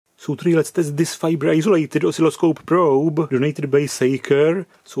So today let's test this fiber-isolated oscilloscope probe donated by Saker.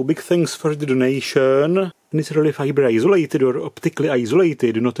 So big thanks for the donation. And it's really fiber-isolated or optically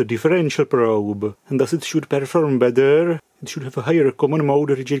isolated, not a differential probe. And thus it should perform better. It should have a higher common mode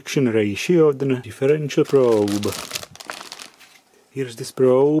rejection ratio than a differential probe. Here's this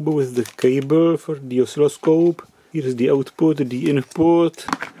probe with the cable for the oscilloscope. Here's the output, the input.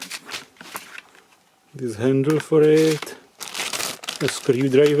 This handle for it. A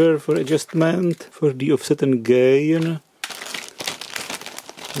screwdriver for adjustment, for the offset and gain,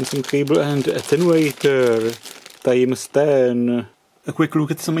 and some cable and attenuator, times 10. A quick look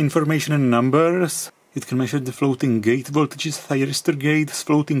at some information and numbers. It can measure the floating gate voltages, thyristor gates,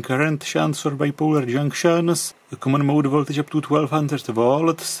 floating current shunts or bipolar junctions, a common mode voltage up to 1200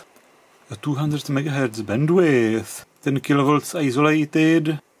 volts, a 200 MHz bandwidth, 10 kV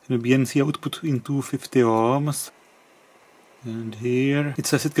isolated, and a BNC output in 250 ohms. And here it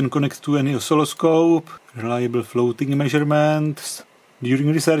says it can connect to any oscilloscope, reliable floating measurements.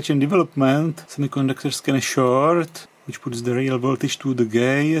 During research and development, semiconductors can short, which puts the real voltage to the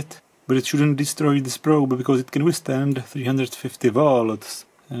gate, but it shouldn't destroy this probe because it can withstand 350 volts.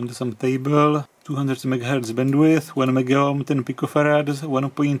 And some table, 200 MHz bandwidth, 1 megaohm, 10 picofarads,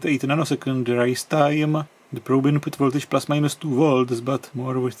 1.8 nanosecond rise time. The probe input voltage plus minus 2 volts, but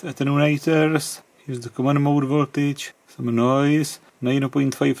more with attenuators. Here's the common mode voltage. Some noise,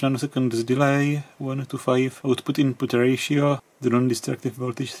 9.5 nanoseconds delay, 1 to 5 output-input ratio, the non-destructive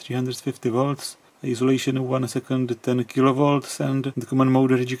voltage 350 volts, isolation 1 second 10 kilovolts, and the common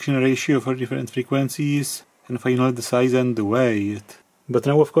mode rejection ratio for different frequencies, and finally the size and the weight. But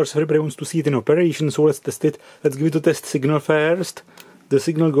now of course everybody wants to see it in operation, so let's test it. Let's give it a test signal first. The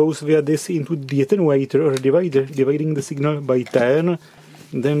signal goes via this into the attenuator or divider, dividing the signal by 10,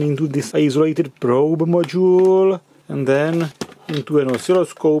 then into this isolated probe module, and then into an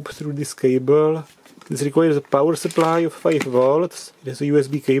oscilloscope through this cable. This requires a power supply of 5 volts. It has a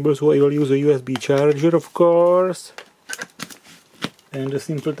USB cable, so I will use a USB charger, of course. And a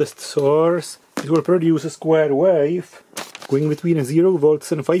simple test source. It will produce a square wave going between 0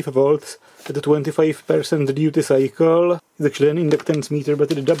 volts and 5 volts at a 25% duty cycle. It's actually an inductance meter, but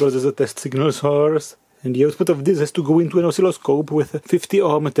it doubles as a test signal source. And the output of this has to go into an oscilloscope with a 50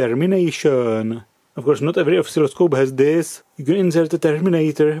 ohm termination. Of course, not every oscilloscope has this. You can insert a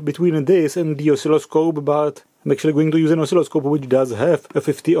terminator between this and the oscilloscope, but I'm actually going to use an oscilloscope which does have a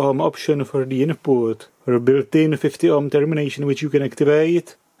 50 ohm option for the input, or a built-in 50 ohm termination which you can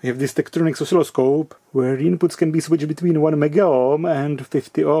activate. I have this Tektronix oscilloscope, where the inputs can be switched between 1 megaohm and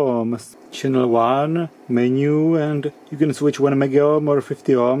 50 ohms. Channel 1, menu, and you can switch 1 megaohm or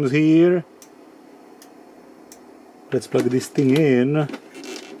 50 ohms here. Let's plug this thing in.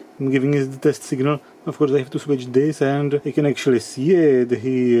 I'm giving it the test signal. Of course I have to switch this and I can actually see it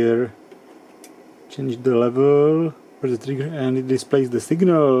here. Change the level for the trigger and it displays the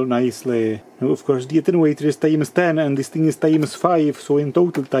signal nicely. Now of course the attenuator is times 10 and this thing is times 5, so in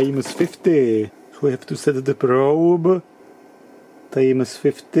total times 50. So I have to set the probe times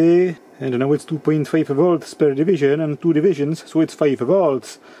 50, and now it's 2.5 volts per division and 2 divisions, so it's 5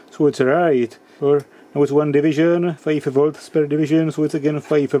 volts. So it's right. Or now it's 1 division, 5 volts per division, so it's again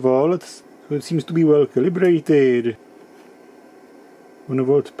 5 volts. So it seems to be well calibrated. 1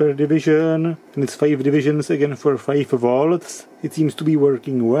 volt per division, and it's 5 divisions again for 5 volts. It seems to be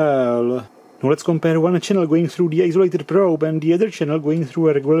working well. Now let's compare one channel going through the isolated probe and the other channel going through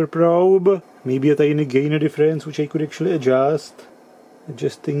a regular probe. Maybe a tiny gain difference which I could actually adjust.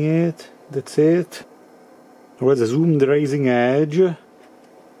 Adjusting it, that's it. Now let's zoom the rising edge.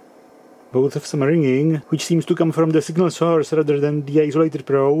 Both have some ringing, which seems to come from the signal source rather than the isolated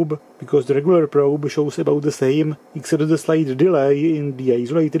probe, because the regular probe shows about the same, except the slight delay in the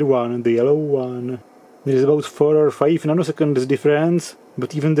isolated one, the yellow one. There is about 4 or 5 nanoseconds difference,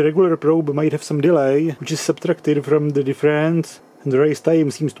 but even the regular probe might have some delay, which is subtracted from the difference, and the rise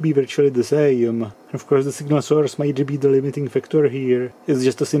time seems to be virtually the same. And of course the signal source might be the limiting factor here. It's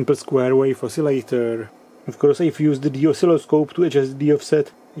just a simple square wave oscillator. Of course I've used the oscilloscope to adjust the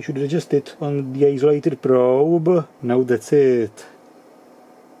offset. I should adjust it on the isolated probe. Now that's it.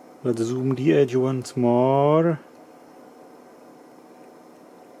 Let's zoom the edge once more.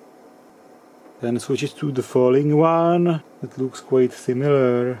 Then switch it to the falling one. It looks quite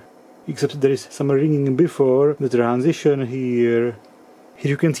similar. Except there is some ringing before the transition here.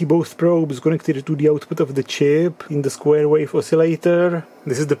 Here you can see both probes connected to the output of the chip in the square wave oscillator.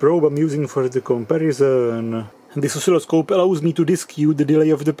 This is the probe I'm using for the comparison. And this oscilloscope allows me to discue the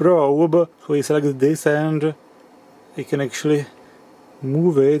delay of the probe, so I select this and I can actually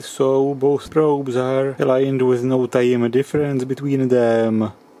move it so both probes are aligned with no time difference between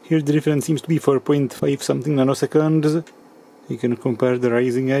them. Here the difference seems to be 4.5 something nanoseconds. You can compare the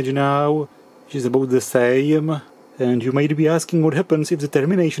rising edge now, which is about the same. And you might be asking what happens if the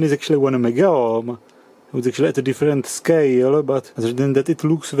termination is actually 1 megaohm. It's actually at a different scale, but other than that it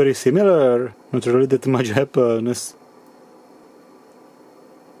looks very similar. Not really that much happens.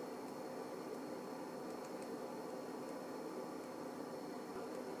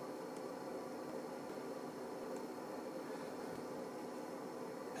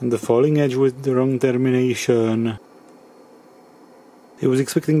 And the falling edge with the wrong termination. I was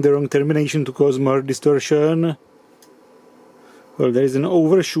expecting the wrong termination to cause more distortion. Well, there is an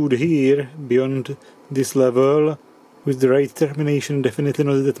overshoot here, beyond this level. With the right termination, definitely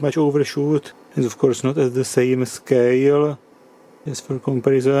not that much overshoot. And of course not at the same scale. Just for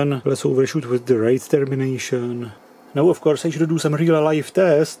comparison, let's overshoot with the right termination. Now of course I should do some real life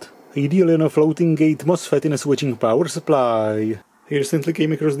test. Ideally on a floating gate MOSFET in a switching power supply. I recently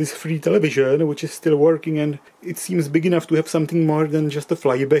came across this free television, which is still working, and it seems big enough to have something more than just a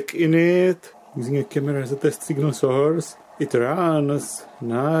flyback in it. Using a camera as a test signal source. It runs.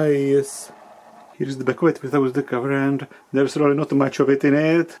 Nice. Here's the back of it without the cover, and there's really not much of it in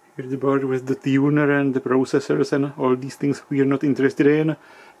it. Here's the board with the tuner and the processors and all these things we are not interested in.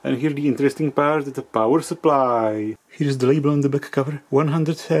 And here the interesting part, the power supply. Here's the label on the back cover,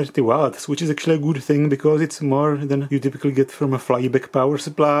 130 watts, which is actually a good thing because it's more than you typically get from a flyback power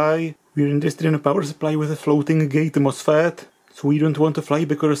supply. We're interested in a power supply with a floating gate MOSFET, so we don't want a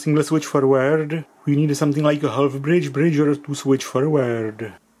flyback or a single switch forward. We need something like a half-bridge, bridge or 2 switch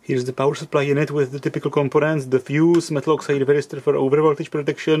forward. Here's the power supply in it with the typical components, the fuse, metal oxide varistor for overvoltage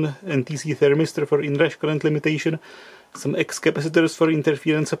protection, NTC thermistor for inrush current limitation, some X capacitors for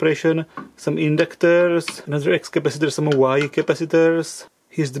interference suppression, some inductors, another X capacitor, some Y capacitors.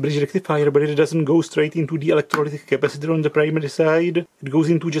 Here's the bridge rectifier, but it doesn't go straight into the electrolytic capacitor on the primary side. It goes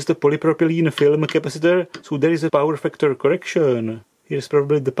into just a polypropylene film capacitor, so there is a power factor correction. Here's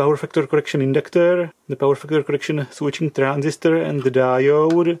probably the power factor correction inductor, the power factor correction switching transistor and the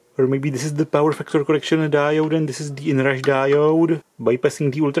diode. Or maybe this is the power factor correction diode and this is the inrush diode,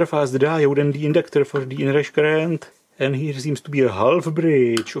 bypassing the ultra-fast diode and the inductor for the inrush current. And here seems to be a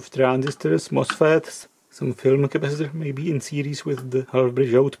half-bridge of transistors, MOSFETs, some film capacitor maybe in series with the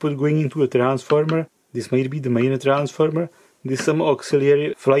half-bridge output going into a transformer. This might be the main transformer. This is some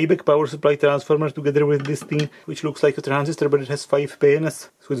auxiliary flyback power supply transformer together with this thing, which looks like a transistor but it has 5 pins.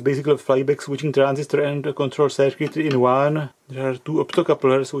 So it's basically a flyback switching transistor and a control circuitry in one. There are 2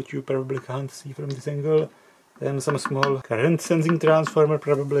 optocouplers, which you probably can't see from this angle. And some small current sensing transformer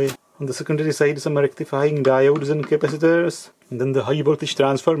probably. On the secondary side some rectifying diodes and capacitors. And then the high voltage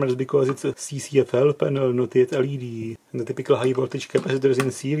transformers because it's a CCFL panel, not yet LED. And the typical high voltage capacitors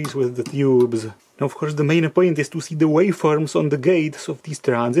in series with the tubes. Now of course the main point is to see the waveforms on the gates of these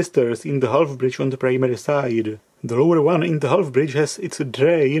transistors in the half-bridge on the primary side. The lower one in the half-bridge has its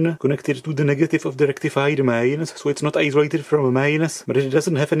drain connected to the negative of the rectified mains, so it's not isolated from mains, but it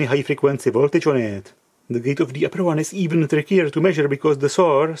doesn't have any high frequency voltage on it. The gate of the upper one is even trickier to measure because the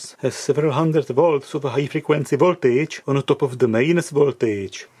source has several hundred volts of a high frequency voltage on top of the mains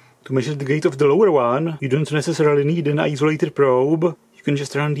voltage. To measure the gate of the lower one, you don't necessarily need an isolated probe. You can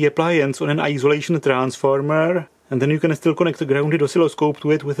just run the appliance on an isolation transformer, and then you can still connect a grounded oscilloscope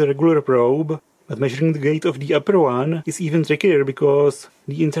to it with a regular probe. But measuring the gate of the upper one is even trickier because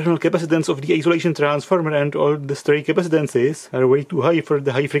the internal capacitance of the isolation transformer and all the stray capacitances are way too high for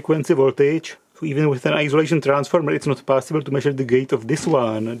the high frequency voltage. So even with an isolation transformer it's not possible to measure the gate of this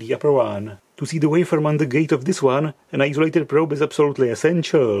one, the upper one. To see the waveform on the gate of this one, an isolated probe is absolutely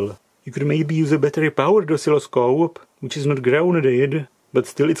essential. You could maybe use a battery powered oscilloscope, which is not grounded, but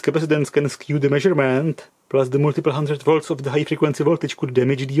still its capacitance can skew the measurement, plus the multiple hundred volts of the high frequency voltage could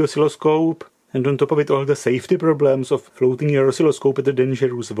damage the oscilloscope, and on top of it all the safety problems of floating your oscilloscope at a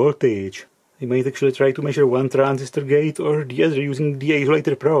dangerous voltage. I might actually try to measure one transistor gate or the other using the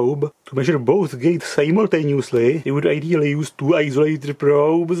isolator probe. To measure both gates simultaneously, I would ideally use 2 isolator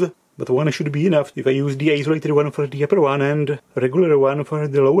probes, but one should be enough if I use the isolated one for the upper one and a regular one for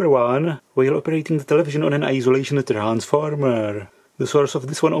the lower one, while operating the television on an isolation transformer. The source of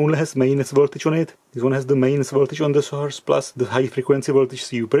this one only has mains voltage on it. This one has the mains voltage on the source plus the high frequency voltage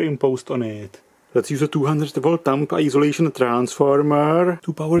superimposed on it. Let's use a 200 volt amp isolation transformer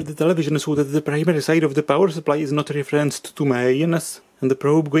to power the television so that the primary side of the power supply is not referenced to mains, and the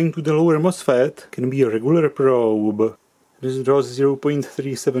probe going to the lower MOSFET can be a regular probe. This draws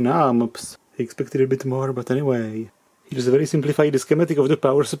 0.37 amps. I expected a bit more, but anyway. Here's a very simplified schematic of the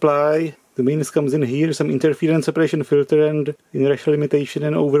power supply. The mains comes in here, some interference suppression filter and inrush limitation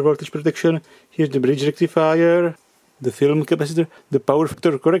and overvoltage protection. Here's the bridge rectifier. the film capacitor, the power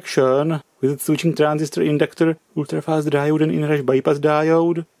factor correction with its switching transistor inductor, ultra-fast diode and inrush bypass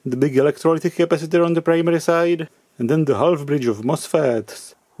diode, the big electrolytic capacitor on the primary side, and then the half-bridge of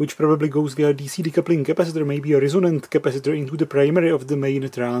MOSFETs, which probably goes via DC decoupling capacitor, maybe a resonant capacitor into the primary of the main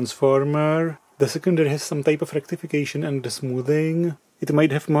transformer. The secondary has some type of rectification and smoothing. It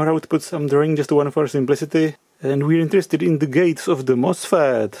might have more outputs, I'm drawing just one for simplicity. And we're interested in the gates of the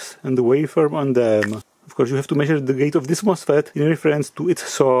MOSFETs and the waveform on them. Of course, you have to measure the gate of this MOSFET in reference to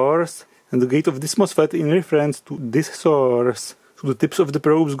its source, and the gate of this MOSFET in reference to this source. So the tips of the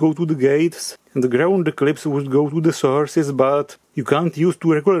probes go to the gates, and the ground clips would go to the sources, but you can't use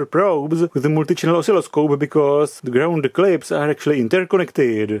two regular probes with a multi-channel oscilloscope because the ground clips are actually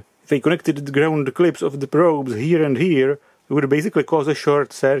interconnected. If I connected the ground clips of the probes here and here, it would basically cause a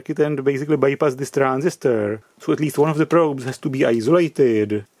short circuit and basically bypass this transistor. So at least one of the probes has to be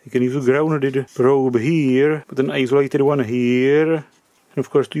isolated. You can use a grounded probe here, but an isolated one here. And of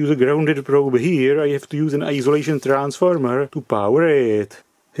course, to use a grounded probe here, I have to use an isolation transformer to power it.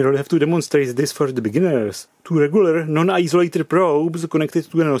 Here I'll have to demonstrate this for the beginners. Two regular, non-isolated probes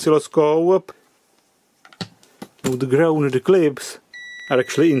connected to an oscilloscope. Now the grounded clips are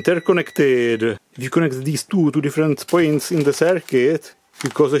actually interconnected. If you connect these two to different points in the circuit, you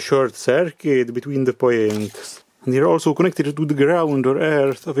cause a short circuit between the points. And they're also connected to the ground or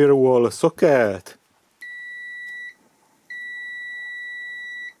earth of your wall socket.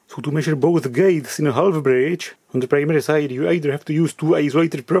 So to measure both gates in a half-bridge, on the primary side you either have to use two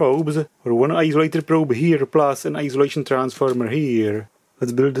isolated probes, or one isolated probe here plus an isolation transformer here.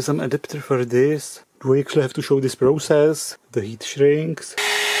 Let's build some adapter for this. Do I actually have to show this process? The heat shrinks.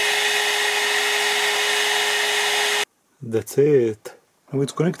 That's it. Now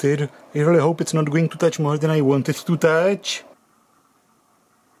it's connected. I really hope it's not going to touch more than I want it to touch.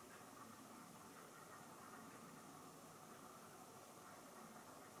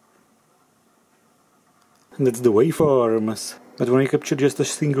 And that's the waveforms. But when I capture just a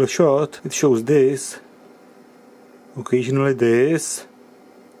single shot, it shows this. Occasionally this.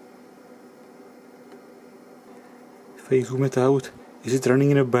 If I zoom it out, is it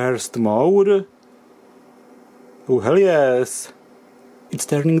running in a burst mode? Oh hell yes! It's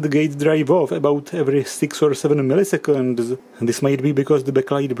turning the gate drive off about every 6 or 7 milliseconds. And this might be because the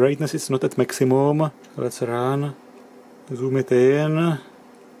backlight brightness is not at maximum. Let's run. Zoom it in.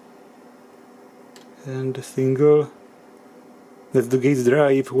 And a single. That's the gate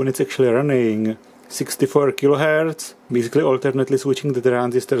drive when it's actually running. 64 kHz, basically alternately switching the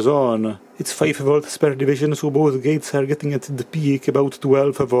transistors on. It's 5 volts per division, so both gates are getting at the peak about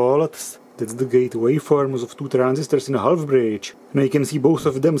 12 volts. That's the gate waveforms of two transistors in a half-bridge. And I can see both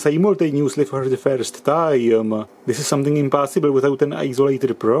of them simultaneously for the first time. This is something impossible without an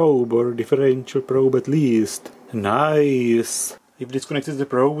isolated probe, or differential probe at least. Nice! I've disconnected the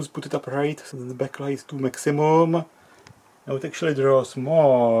probes, put it upright, so the backlight to maximum. Now it actually draws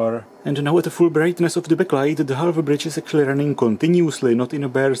more. And now at the full brightness of the backlight, the half-bridge is actually running continuously, not in a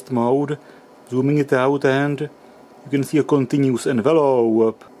burst mode. Zooming it out and you can see a continuous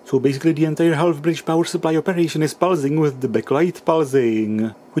envelope. So basically the entire half-bridge power supply operation is pulsing with the backlight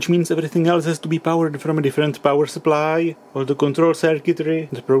pulsing. Which means everything else has to be powered from a different power supply. All the control circuitry,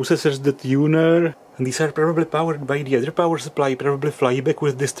 the processors, the tuner. And these are probably powered by the other power supply, probably flyback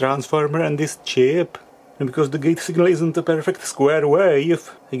with this transformer and this chip. And because the gate signal isn't a perfect square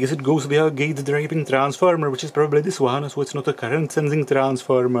wave, I guess it goes via a gate driving transformer, which is probably this one, so it's not a current sensing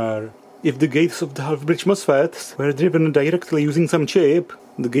transformer. If the gates of the half-bridge MOSFETs were driven directly using some chip,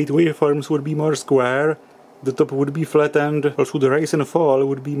 the gate waveforms would be more square, the top would be flat, and also the rise and fall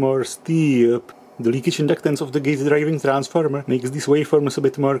would be more steep. The leakage inductance of the gate driving transformer makes these waveforms a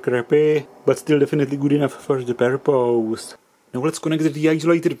bit more crappy, but still definitely good enough for the purpose. Now let's connect the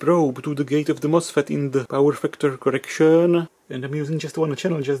isolated probe to the gate of the MOSFET in the power factor correction. And I'm using just one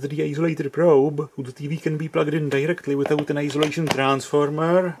channel, just the isolated probe, so the TV can be plugged in directly without an isolation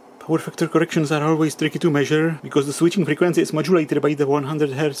transformer. Power factor corrections are always tricky to measure, because the switching frequency is modulated by the 100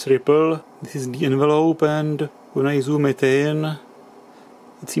 Hz ripple. This is the envelope, and when I zoom it in,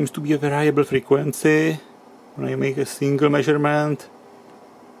 it seems to be a variable frequency. When I make a single measurement,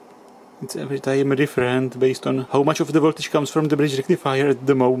 it's every time different based on how much of the voltage comes from the bridge rectifier at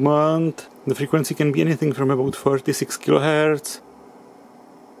the moment. The frequency can be anything from about 46 kHz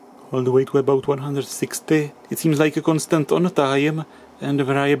all the way to about 160. It seems like a constant on time and a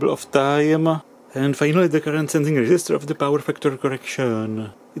variable of time. And finally the current sensing resistor of the power factor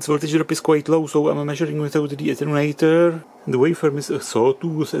correction. Its voltage drop is quite low, so I'm measuring without the attenuator. And the waveform is a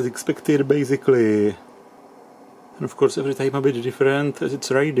sawtooth as expected basically. And of course every time a bit different as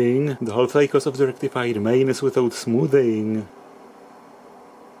it's riding. The whole focus of the rectified main is without smoothing.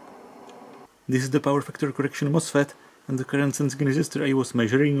 This is the power factor correction MOSFET and the current sensing resistor I was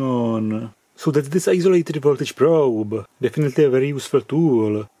measuring on. So that's this isolated voltage probe. Definitely a very useful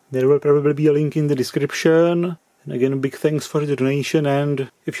tool. There will probably be a link in the description. And again, big thanks for the donation,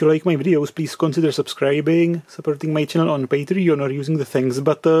 and if you like my videos, please consider subscribing, supporting my channel on Patreon or using the thanks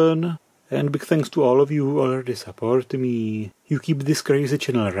button. And big thanks to all of you who already support me. You keep this crazy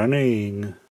channel running.